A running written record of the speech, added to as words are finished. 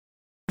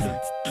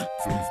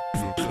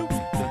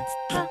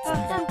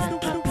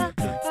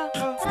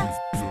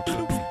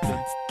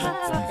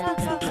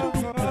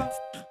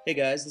Hey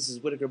guys, this is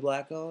Whitaker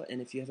Blackall,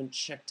 and if you haven't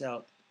checked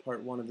out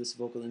part 1 of this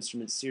vocal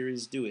instrument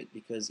series, do it,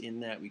 because in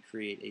that we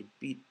create a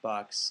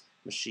beatbox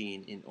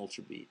machine in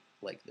Ultrabeat,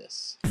 like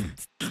this.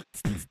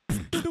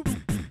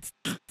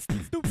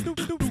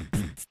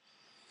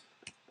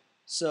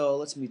 So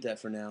let's mute that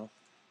for now,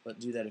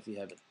 but do that if you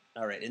haven't.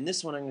 Alright, in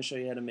this one I'm going to show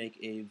you how to make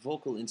a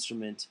vocal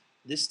instrument,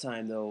 this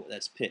time though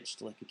that's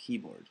pitched, like a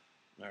keyboard.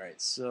 Alright,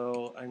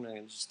 so I'm going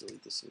to just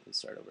delete this so we can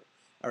start over.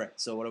 Alright,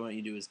 so what I want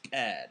you to do is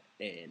add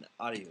an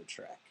audio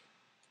track.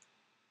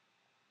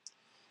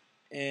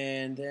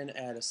 And then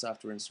add a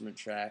software instrument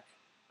track.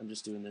 I'm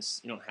just doing this.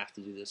 You don't have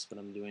to do this, but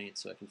I'm doing it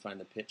so I can find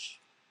the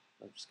pitch.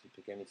 I'm just going to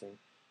pick anything.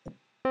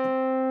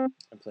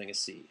 I'm playing a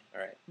C.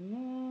 Alright.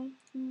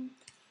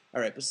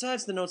 Alright,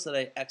 besides the notes that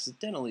I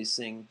accidentally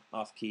sing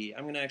off key,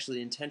 I'm going to actually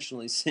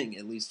intentionally sing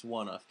at least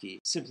one off key,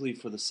 simply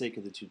for the sake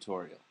of the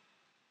tutorial.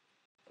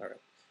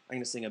 Alright. I'm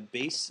going to sing a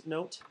bass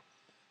note,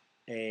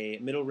 a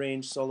middle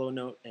range solo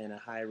note, and a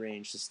high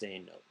range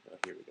sustain note. Now,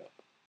 here we go.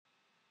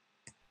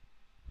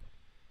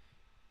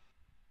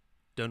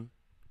 Dun,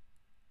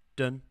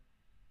 dun,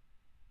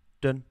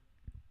 dun,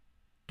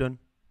 dun.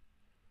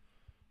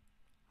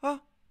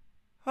 Ha,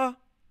 ha,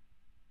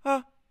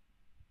 ha.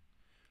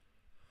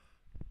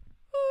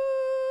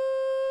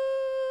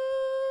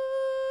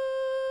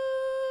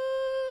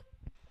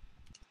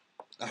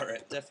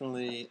 Alright,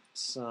 definitely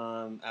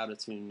some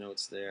out-of-tune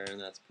notes there, and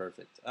that's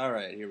perfect.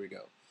 Alright, here we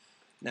go.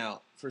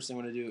 Now, first thing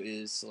I'm going to do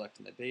is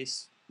select my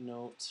bass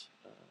note.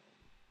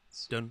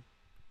 Dun.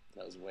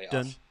 That was way off.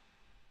 Dun.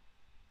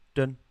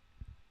 Dun.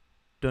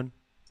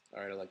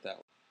 Alright, I like that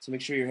one. So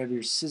make sure you have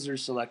your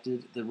scissors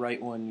selected. The right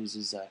one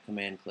uses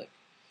command click.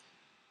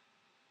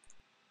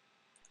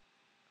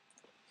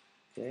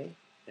 Okay,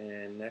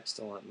 and next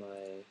I want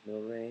my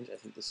middle range. I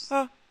think this is...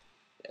 Yeah,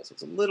 so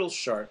it's a little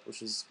sharp,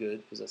 which is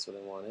good, because that's what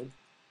I wanted.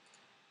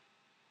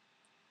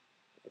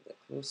 Get that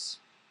close.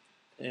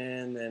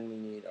 And then we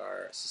need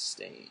our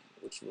sustain,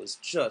 which was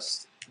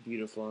just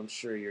beautiful. I'm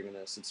sure you're going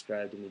to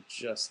subscribe to me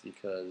just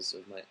because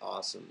of my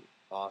awesome,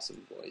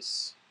 awesome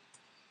voice.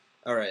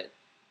 Alright.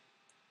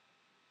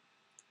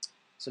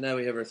 So now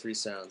we have our 3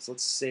 sounds.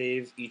 Let's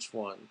save each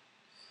one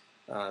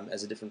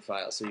as a different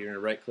file. So you're going to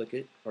right-click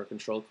it or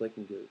control-click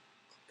and go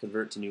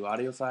convert to new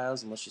audio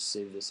files. And let's just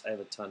save this. I have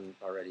a ton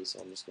already,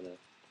 so I'm just going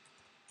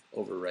to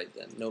overwrite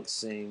them. Note,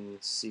 sing,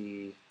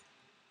 C,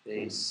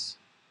 bass.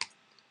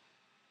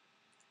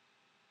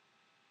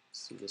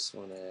 Let's do this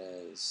one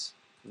as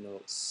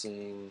note,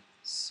 sing,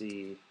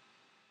 C,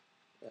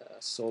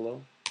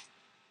 solo.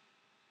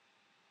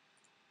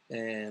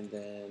 And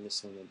then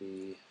this one will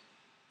be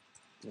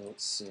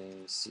note,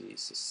 sing, C,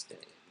 sustain.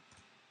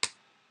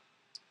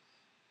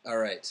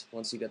 Alright,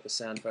 once you got the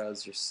sound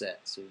files, you're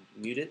set. So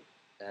mute it,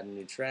 add a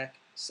new track,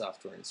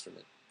 software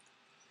instrument.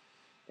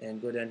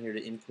 And go down here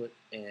to input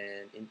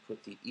and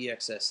input the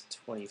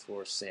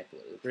EXS24 Sampler.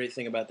 The great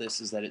thing about this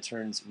is that it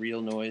turns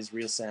real noise,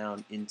 real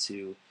sound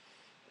into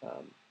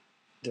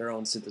their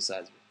own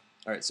synthesizer.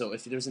 Alright, so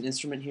if there's an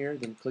instrument here,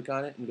 then click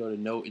on it and go to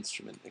no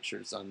instrument. Make sure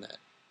it's on that,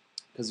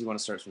 because you want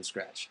to start from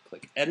scratch.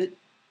 Click edit,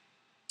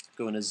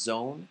 go into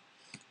zone,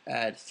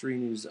 add 3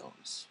 new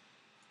zones.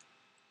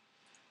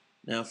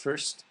 Now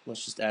first,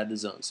 let's just add the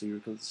zone. So you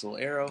click this little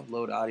arrow,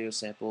 load audio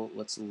sample.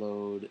 Let's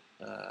load,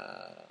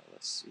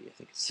 let's see, I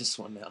think it's this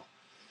one now.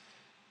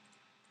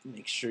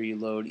 Make sure you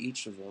load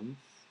each of them.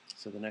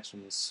 So the next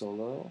one was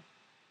solo,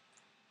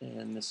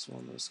 and this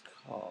one was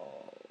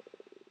called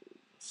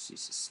C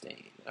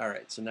sustain.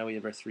 Alright, so now we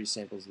have our 3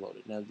 samples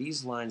loaded. Now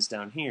these lines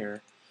down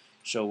here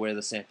show where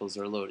the samples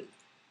are loaded.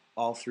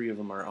 All 3 of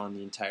them are on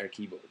the entire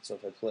keyboard. So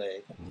if I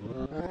play,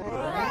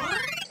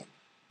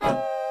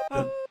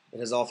 it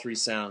has all 3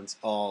 sounds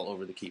all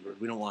over the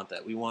keyboard. We don't want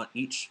that. We want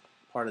each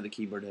part of the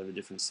keyboard to have a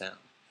different sound.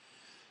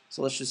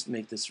 So let's just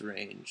make this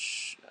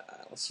range.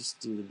 Let's just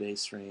do the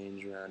bass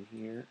range around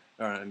here.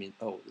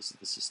 This is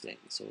the sustain.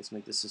 So let's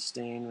make the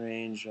sustain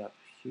range up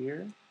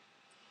here.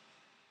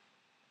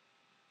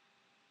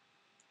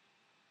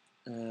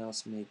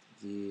 Let's make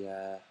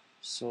the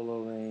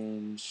solo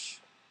range.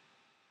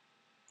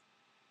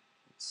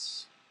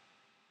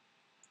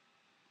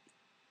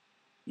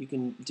 You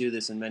can do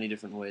this in many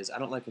different ways. I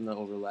don't like them to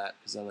overlap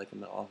because I like them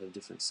to all have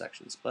different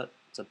sections, but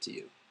it's up to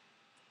you.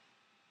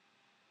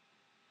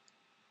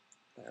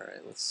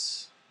 Alright,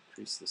 let's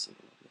increase this a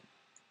little bit.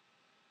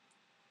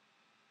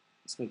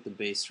 Let's make the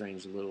bass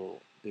range a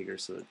little bigger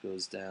so it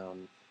goes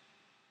down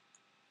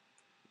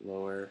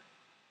lower,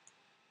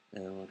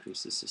 and we'll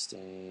increase the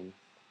sustain.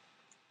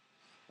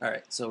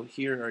 Alright, so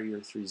here are your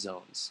 3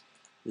 zones.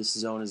 This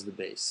zone is the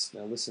bass.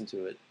 Now listen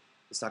to it.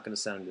 It's not going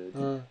to sound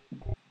good.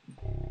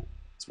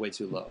 It's way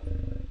too low.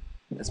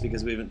 That's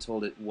because we haven't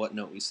told it what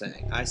note we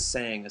sang. I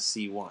sang a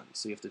C1,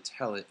 so you have to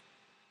tell it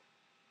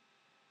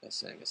I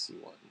sang a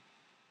C1.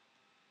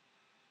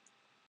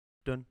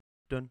 Dun,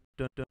 dun,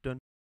 dun, dun, dun.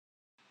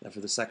 Now for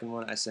the second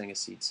one, I sang a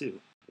C2.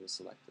 We'll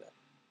select that.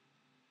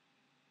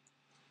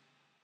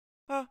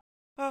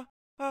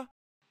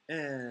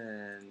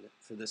 And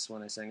for this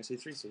one, I sang a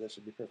C3, so that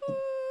should be perfect.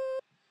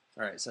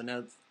 Alright, so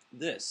now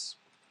this.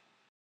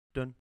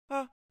 Dun,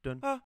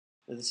 Now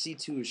the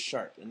C2 is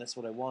sharp, and that's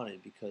what I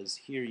wanted because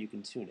here you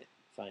can tune it,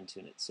 fine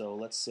tune it. So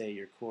let's say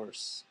your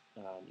course,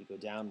 you go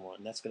down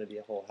one, that's going to be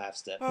a whole half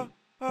step.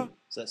 So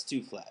that's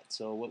 2 flat.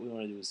 So what we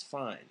want to do is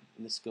fine,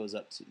 and this goes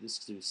up to, this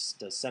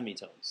does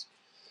semitones.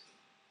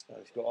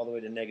 If you go all the way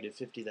to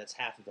 -50, that's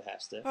half of the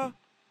half step.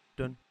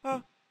 And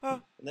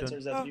that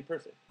turns out to be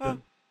perfect.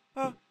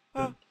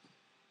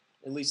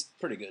 At least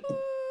pretty good.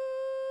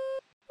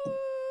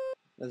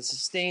 Now the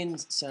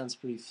sustained sounds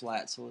pretty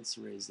flat, so let's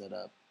raise that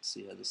up,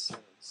 see how this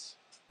sounds.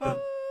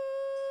 Maybe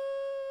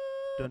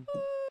a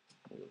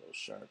little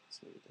sharp,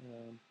 let's move it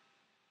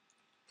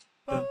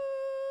down.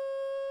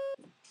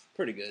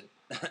 Pretty good.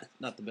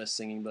 Not the best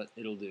singing, but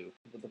it'll do.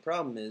 But the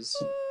problem is,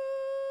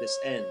 this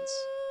ends.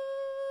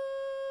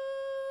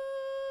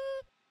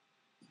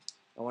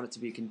 I want it to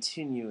be a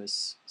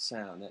continuous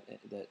sound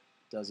that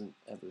doesn't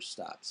ever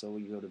stop. So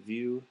we go to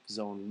View,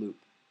 Zone, Loop.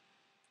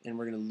 And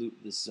we're going to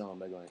loop this zone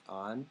by going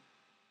on.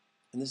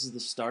 And this is the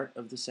start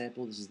of the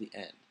sample, this is the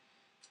end.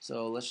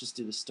 So let's just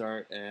do the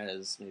start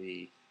as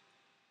maybe,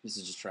 this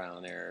is just trial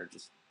and error.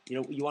 Just, you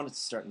know, you want it to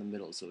start in the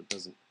middle so it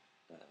doesn't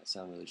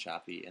sound really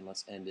choppy. And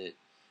let's end it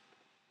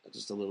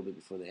just a little bit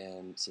before the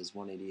end. It says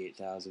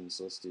 188,000,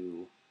 so let's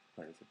do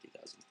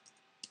 150,000.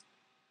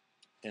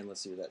 And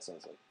let's see what that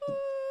sounds like.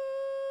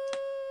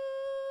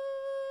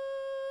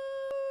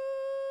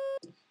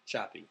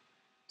 Choppy.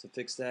 To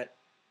fix that,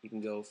 you can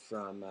go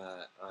from,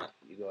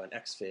 you go on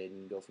X fade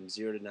and go from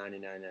 0 to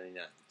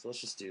 99.99. So let's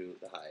just do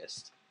the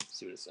highest,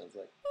 see what it sounds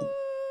like.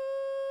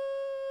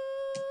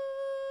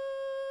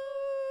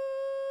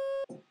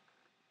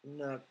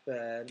 Not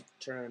bad.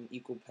 Turn on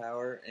equal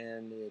power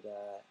and it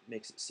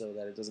makes it so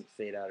that it doesn't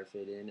fade out or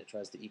fade in. It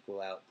tries to equal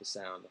out the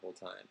sound the whole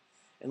time.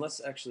 And let's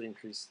actually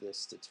increase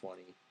this to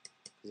 20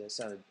 because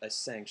I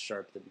sang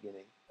sharp at the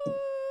beginning.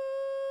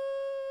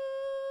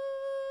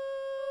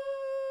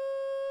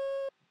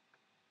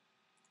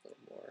 A little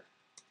more.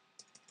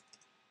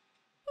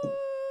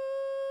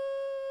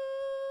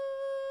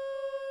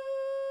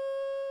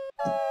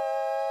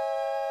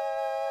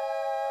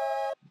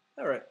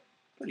 Alright,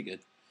 pretty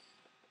good.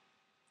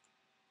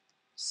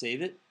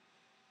 Save it.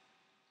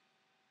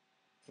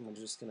 And we're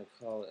just going to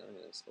call it, I'm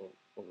going to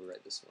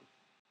overwrite this one.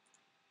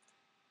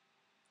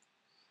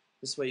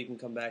 This way you can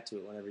come back to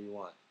it whenever you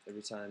want.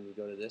 Every time you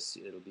go to this,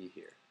 it'll be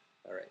here.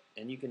 Alright,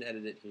 and you can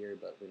edit it here,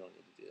 but we don't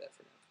need to do that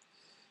for now.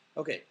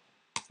 Okay,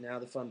 now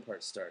the fun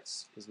part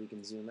starts, because we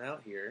can zoom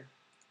out here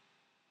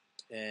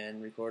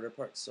and record our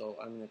parts. So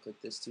I'm going to click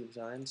this 2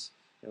 times,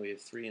 and we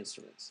have 3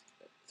 instruments.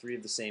 3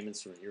 of the same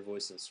instrument, your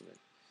voice instrument.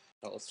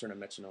 Let's turn our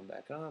metronome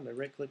back on by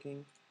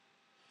right-clicking.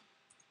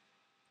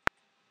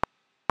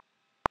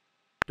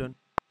 Dun,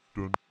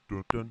 dun,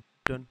 dun, dun,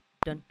 dun,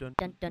 dun, dun,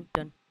 dun, dun,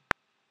 dun.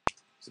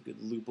 It's a good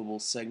loopable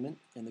segment,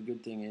 and the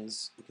good thing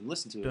is you can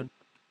listen to it. Dun,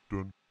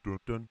 dun, dun,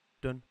 dun,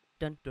 dun,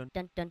 dun, dun,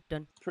 dun, dun,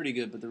 dun. Pretty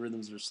good, but the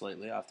rhythms are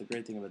slightly off. The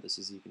great thing about this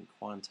is you can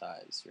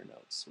quantize your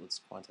notes. So let's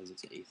quantize it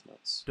to 1/8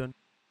 notes. Dun,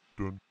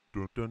 dun,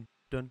 dun, dun,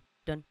 dun,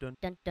 dun, dun,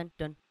 dun, dun,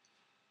 dun.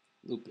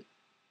 Loop it.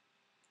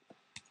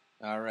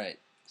 All right,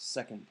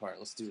 second part.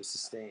 Let's do a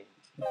sustain.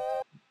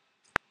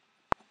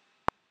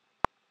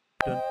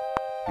 Dun,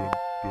 dun,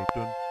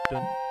 dun,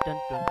 dun, dun,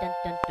 dun, dun,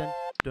 dun, dun,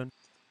 dun.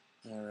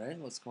 All right,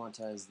 let's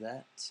quantize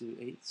that to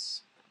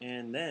 1/8,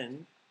 and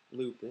then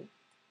loop it,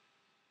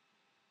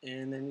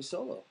 and then you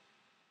solo.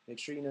 Make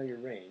sure you know your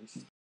range.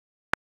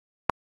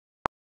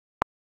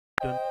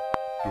 Dun,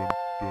 dun,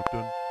 dun,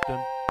 dun,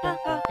 dun, dun,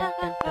 dun, dun,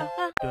 dun,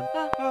 dun, dun,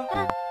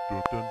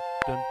 dun, dun,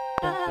 dun.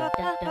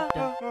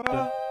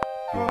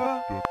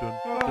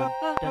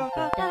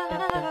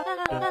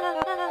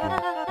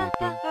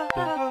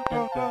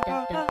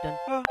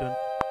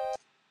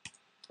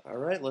 All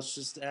right, let's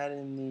just add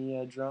in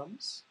the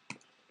drums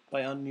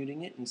by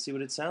unmuting it and see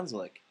what it sounds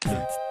like.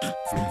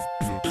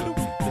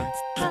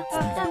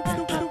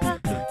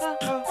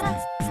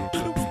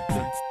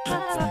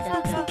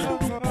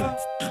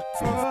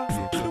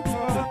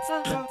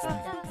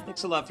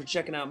 Thanks a lot for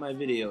checking out my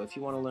video. If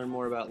you want to learn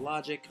more about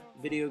Logic,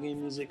 video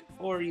game music,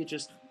 or you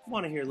just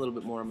want to hear a little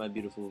bit more of my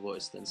beautiful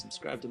voice, then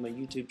subscribe to my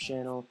YouTube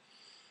channel,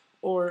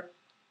 or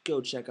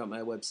go check out my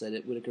website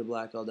at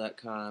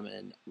whitakerblackall.com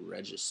and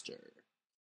register.